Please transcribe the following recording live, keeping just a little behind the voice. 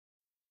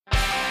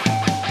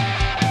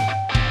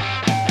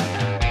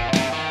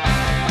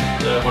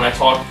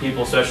talk to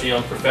people, especially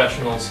young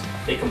professionals,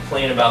 they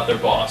complain about their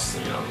boss.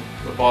 You know,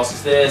 the boss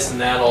is this and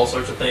that, all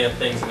sorts of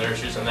things, and their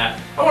issues on that.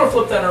 I want to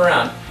flip that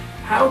around.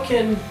 How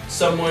can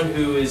someone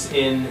who is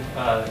in,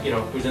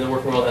 who's in the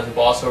working world, has a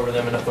boss over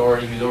them, an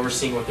authority, who's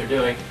overseeing what they're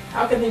doing,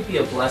 how can they be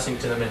a blessing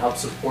to them and help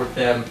support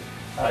them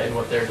in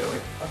what they're doing?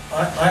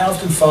 I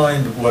often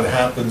find what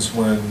happens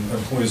when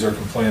employees are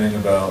complaining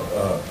about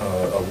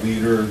a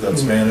leader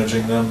that's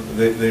managing them,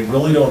 they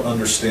really don't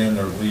understand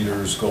their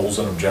leader's goals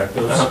and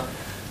objectives.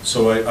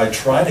 So I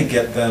try to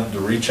get them to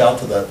reach out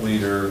to that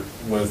leader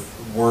with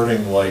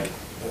wording like,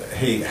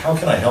 hey, how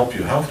can I help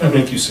you? How can I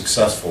make you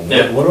successful?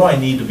 What do I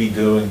need to be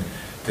doing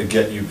to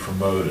get you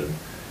promoted?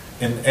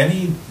 In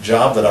any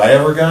job that I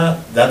ever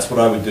got, that's what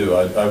I would do.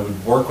 I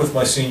would work with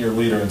my senior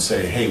leader and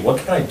say, hey, what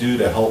can I do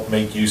to help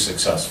make you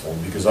successful?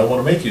 Because I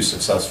want to make you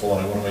successful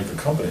and I want to make the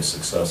company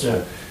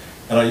successful.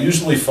 And I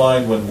usually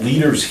find when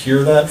leaders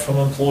hear that from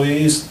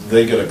employees,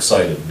 they get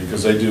excited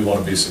because they do want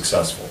to be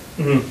successful.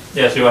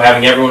 Yeah, so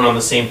having everyone on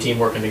the same team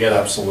working together.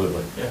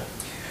 Absolutely.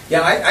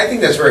 Yeah, I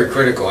think that's very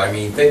critical. I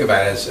mean, think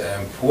about it, as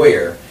an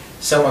employer,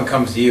 someone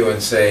comes to you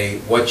and say,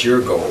 what's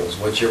your goals,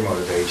 what's your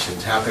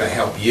motivations, how can I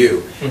help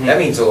you? That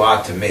means a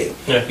lot to me,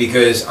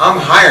 because I'm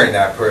hiring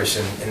that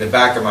person in the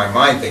back of my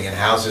mind thinking,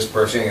 how's this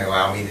person going to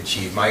allow me to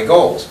achieve my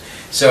goals?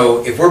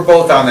 So if we're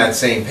both on that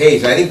same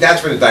page, I think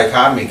that's where the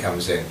dichotomy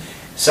comes in.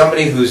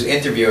 Somebody who's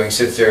interviewing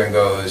sits there and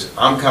goes,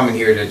 I'm coming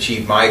here to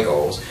achieve my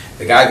goals.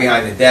 The guy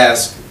behind the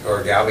desk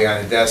or gal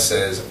behind the desk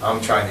says, I'm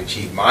trying to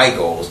achieve my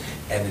goals,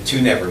 and the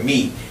two never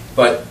meet.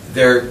 But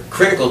they're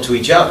critical to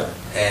each other,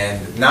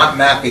 and not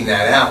mapping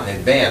that out in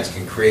advance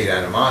can create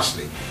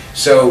animosity.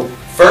 So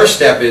first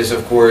step is,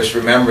 of course,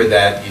 remember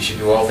that you should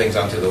do all things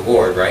unto the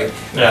Lord, right?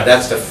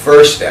 That's the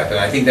first step, and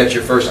I think that's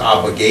your first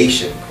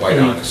obligation, quite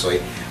honestly.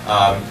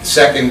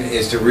 Second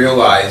is to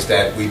realize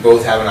that we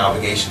both have an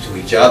obligation to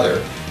each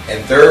other.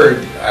 And third,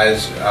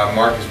 as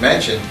Mark has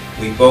mentioned,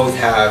 we both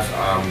have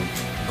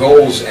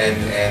goals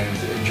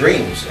and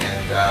dreams,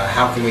 and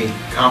how can we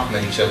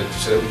complement each other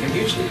so that we can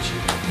mutually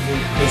achieve them?